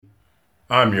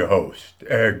I'm your host,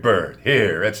 Eric Bird,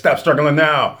 here at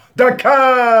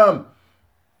StopStrugglingNow.com.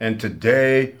 And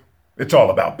today, it's all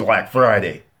about Black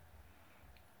Friday.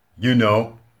 You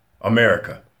know,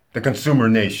 America, the consumer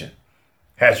nation,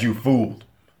 has you fooled.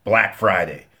 Black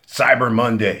Friday, Cyber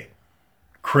Monday,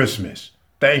 Christmas,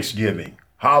 Thanksgiving,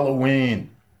 Halloween,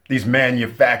 these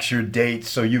manufactured dates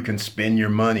so you can spend your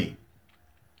money.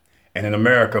 And in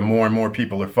America, more and more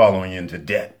people are falling into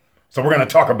debt. So we're going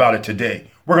to talk about it today.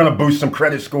 We're going to boost some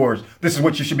credit scores. This is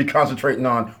what you should be concentrating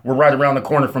on. We're right around the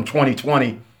corner from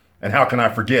 2020. And how can I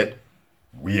forget?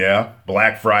 Yeah,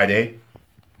 Black Friday,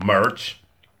 merch.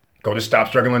 Go to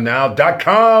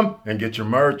StopStrugglingNow.com and get your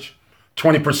merch.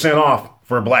 20% off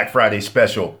for a Black Friday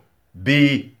special.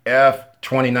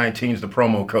 BF2019 is the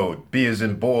promo code. B as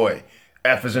in boy.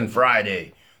 F as in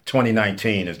Friday.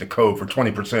 2019 is the code for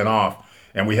 20% off.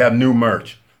 And we have new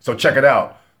merch. So check it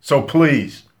out. So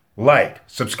please like,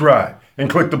 subscribe, and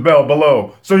click the bell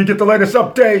below so you get the latest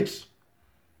updates.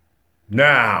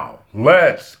 Now,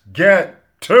 let's get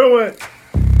to it.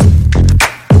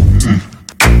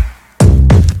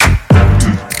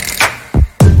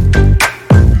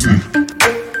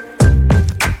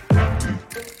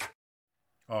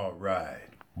 All right,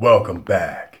 welcome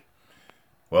back.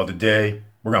 Well, today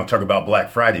we're going to talk about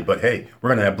Black Friday, but hey, we're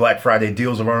going to have Black Friday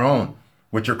deals of our own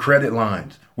with your credit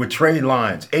lines, with trade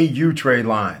lines, AU trade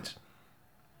lines.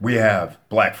 We have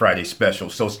Black Friday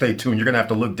specials, so stay tuned. You're going to have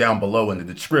to look down below in the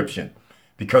description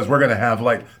because we're going to have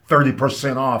like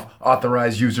 30% off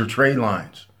authorized user trade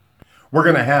lines. We're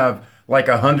going to have like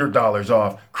 $100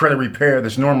 off credit repair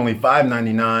that's normally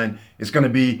 $5.99. It's going to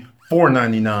be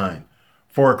 $4.99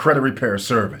 for a credit repair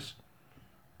service.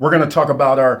 We're going to talk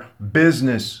about our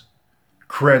business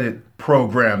credit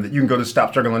program that you can go to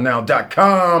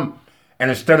StopStrugglingNow.com. And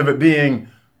instead of it being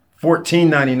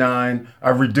 $14.99,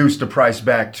 I've reduced the price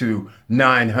back to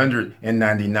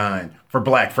 $999 for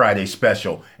Black Friday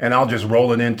special. And I'll just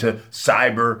roll it into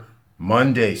Cyber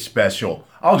Monday special.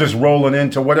 I'll just roll it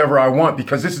into whatever I want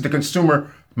because this is the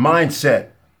consumer mindset.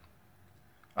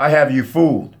 I have you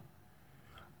fooled.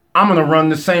 I'm going to run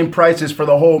the same prices for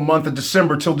the whole month of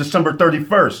December till December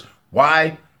 31st.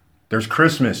 Why? There's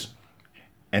Christmas.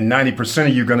 And 90%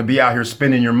 of you are going to be out here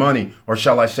spending your money, or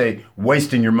shall I say,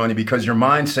 wasting your money because your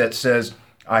mindset says,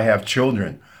 I have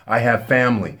children, I have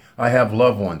family, I have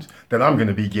loved ones that I'm going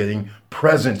to be getting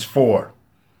presents for.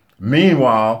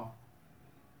 Meanwhile,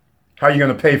 how are you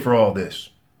going to pay for all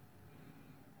this?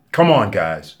 Come on,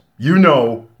 guys. You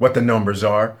know what the numbers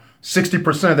are.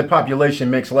 60% of the population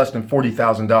makes less than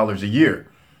 $40,000 a year.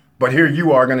 But here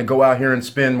you are going to go out here and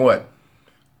spend what?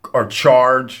 Or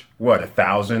charge what?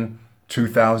 $1,000?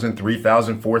 2,000,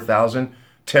 3,000, 4,000,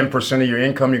 10% of your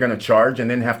income you're going to charge and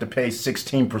then have to pay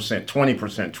 16%,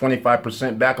 20%,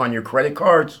 25% back on your credit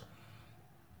cards.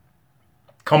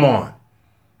 Come on.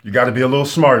 You got to be a little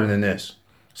smarter than this.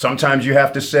 Sometimes you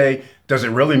have to say, does it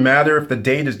really matter if the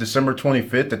date is December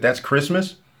 25th, that's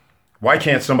Christmas? Why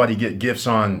can't somebody get gifts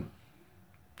on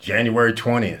January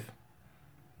 20th,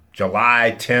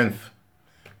 July 10th,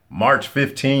 March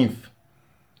 15th?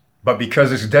 But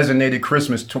because it's designated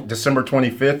Christmas, December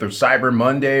 25th or Cyber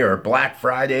Monday or Black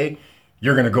Friday,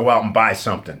 you're going to go out and buy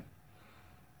something.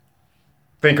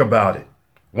 Think about it.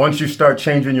 Once you start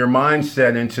changing your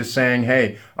mindset into saying,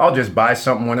 hey, I'll just buy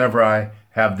something whenever I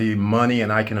have the money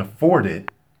and I can afford it,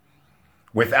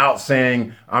 without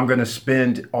saying I'm going to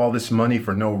spend all this money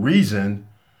for no reason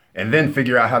and then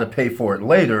figure out how to pay for it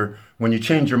later, when you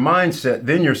change your mindset,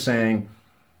 then you're saying,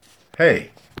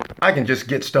 hey, I can just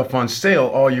get stuff on sale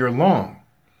all year long.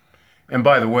 And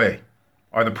by the way,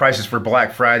 are the prices for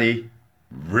Black Friday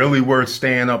really worth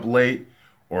staying up late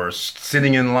or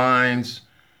sitting in lines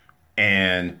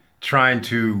and trying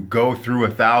to go through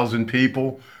 1,000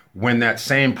 people when that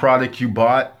same product you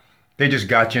bought, they just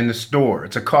got you in the store?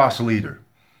 It's a cost leader.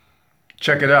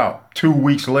 Check it out. 2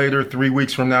 weeks later, 3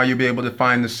 weeks from now, you'll be able to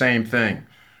find the same thing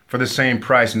for the same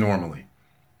price normally.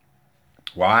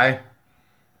 Why?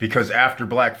 Because after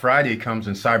Black Friday comes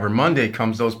and Cyber Monday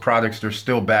comes, those products are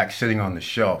still back sitting on the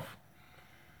shelf.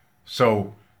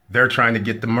 So they're trying to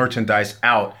get the merchandise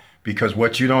out because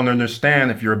what you don't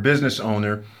understand, if you're a business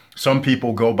owner, some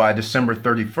people go by December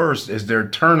 31st as their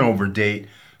turnover date.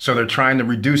 So they're trying to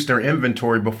reduce their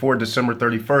inventory before December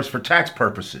 31st for tax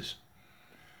purposes.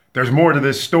 There's more to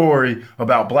this story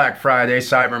about Black Friday,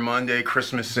 Cyber Monday,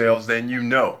 Christmas sales than you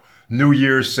know. New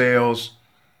Year's sales.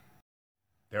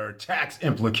 There are tax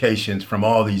implications from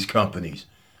all these companies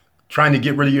trying to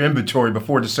get rid of your inventory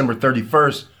before December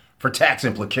 31st for tax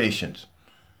implications.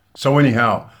 So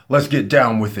anyhow, let's get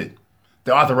down with it.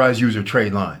 The authorized user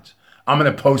trade lines. I'm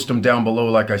going to post them down below,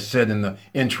 like I said in the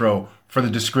intro, for the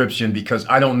description because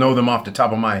I don't know them off the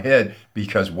top of my head.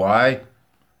 Because why?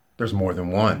 There's more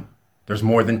than one. There's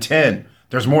more than 10.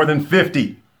 There's more than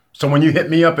 50. So when you hit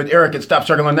me up at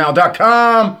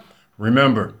eric@stopstrugglingnow.com,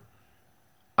 remember,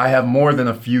 I have more than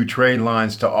a few trade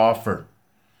lines to offer.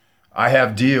 I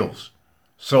have deals.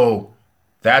 So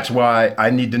that's why I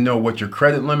need to know what your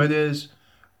credit limit is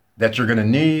that you're going to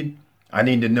need. I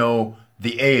need to know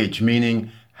the age,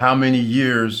 meaning how many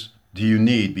years do you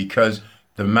need? Because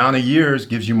the amount of years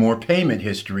gives you more payment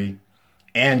history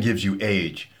and gives you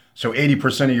age. So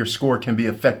 80% of your score can be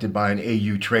affected by an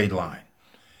AU trade line.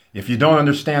 If you don't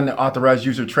understand the authorized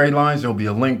user trade lines, there'll be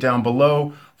a link down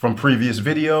below from previous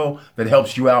video that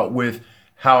helps you out with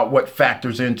what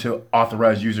factors into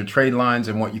authorized user trade lines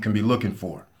and what you can be looking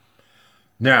for.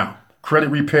 Now, credit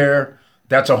repair,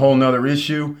 that's a whole nother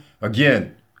issue.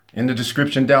 Again, in the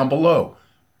description down below,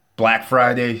 Black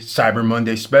Friday, Cyber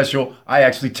Monday special. I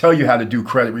actually tell you how to do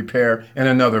credit repair in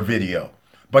another video.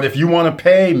 But if you want to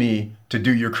pay me to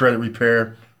do your credit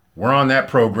repair, we're on that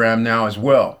program now as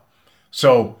well.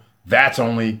 So that's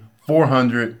only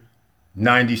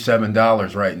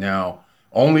 $497 right now.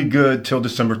 Only good till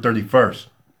December 31st.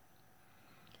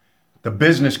 The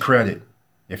business credit,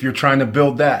 if you're trying to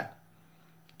build that,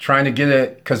 trying to get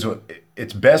it, because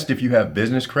it's best if you have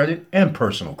business credit and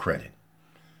personal credit.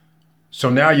 So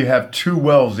now you have two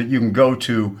wells that you can go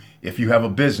to if you have a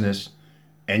business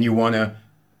and you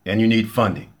need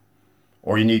funding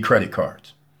or you need credit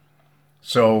cards.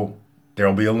 So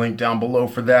there'll be a link down below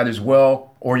for that as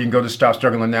well. Or you can go to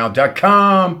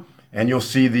stopstrugglingnow.com and you'll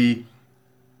see the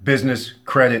business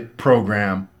credit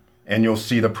program and you'll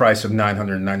see the price of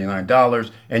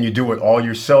 $999 and you do it all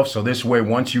yourself. So this way,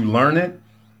 once you learn it,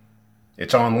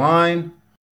 it's online.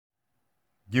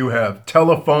 You have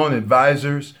telephone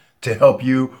advisors to help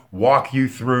you, walk you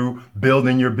through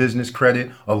building your business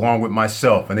credit along with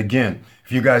myself. And again,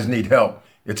 if you guys need help,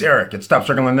 it's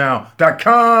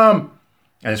eric@stopstrugglingnow.com.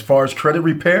 And as far as credit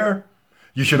repair,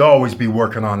 you should always be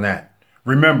working on that.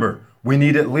 Remember, we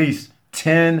need at least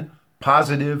 10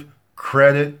 positive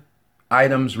credit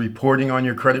items reporting on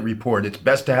your credit report. It's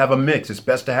best to have a mix. It's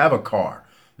best to have a car.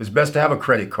 It's best to have a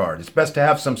credit card. It's best to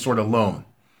have some sort of loan.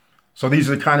 So these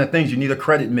are the kind of things you need a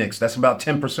credit mix. That's about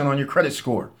 10% on your credit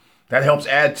score. That helps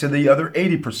add to the other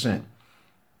 80%.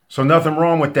 So nothing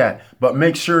wrong with that. But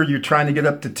make sure you're trying to get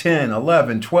up to 10,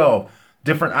 11, 12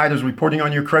 different items reporting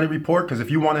on your credit report. Because if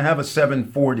you want to have a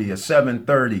 740, a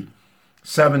 730,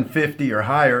 750 or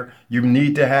higher, you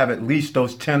need to have at least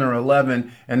those 10 or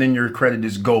 11, and then your credit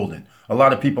is golden. A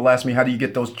lot of people ask me, how do you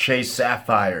get those Chase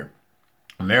Sapphire,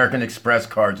 American Express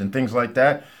cards and things like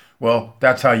that? Well,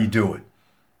 that's how you do it.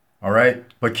 All right.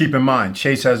 But keep in mind,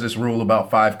 Chase has this rule about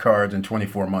 5 cards in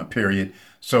 24-month period.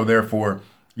 So therefore,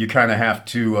 you kind of have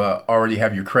to already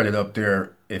have your credit up there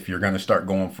if you're going to start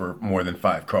going for more than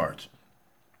 5 cards.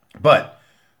 But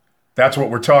that's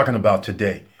what we're talking about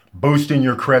today. Boosting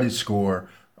your credit score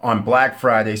on Black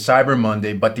Friday, Cyber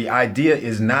Monday. But the idea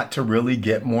is not to really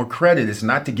get more credit. It's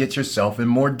not to get yourself in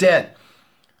more debt.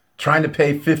 Trying to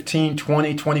pay 15,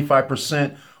 20,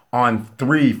 25% on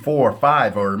 3, 4,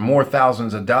 5 or more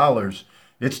thousands of dollars,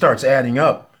 it starts adding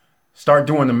up. Start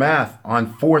doing the math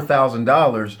on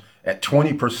 $4,000 at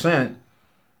 20%.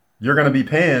 You're going to be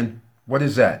paying, what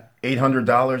is that?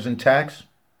 $800 in tax?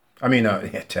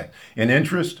 In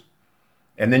interest.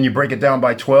 And then you break it down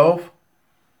by 12.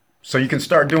 So you can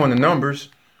start doing the numbers.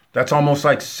 That's almost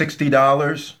like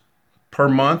 $60 per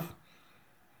month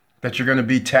that you're going to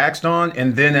be taxed on.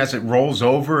 And then as it rolls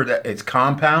over, it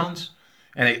compounds.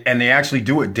 And they actually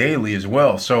do it daily as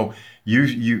well. So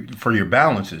you for your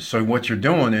balances. So what you're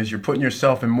doing is you're putting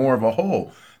yourself in more of a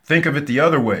hole. Think of it the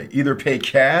other way. Either pay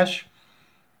cash,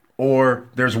 or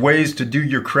there's ways to do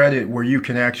your credit where you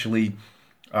can actually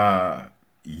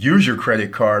use your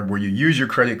credit card, where you use your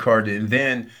credit card and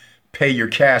then pay your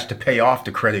cash to pay off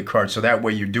the credit card. So that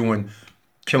way you're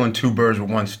killing 2 birds with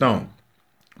 1 stone.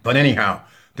 But anyhow,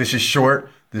 this is short.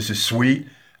 This is sweet.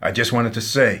 I just wanted to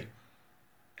say,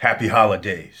 happy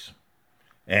holidays,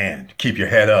 and keep your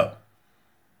head up.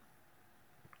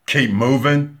 Keep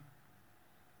moving,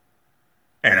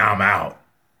 and I'm out.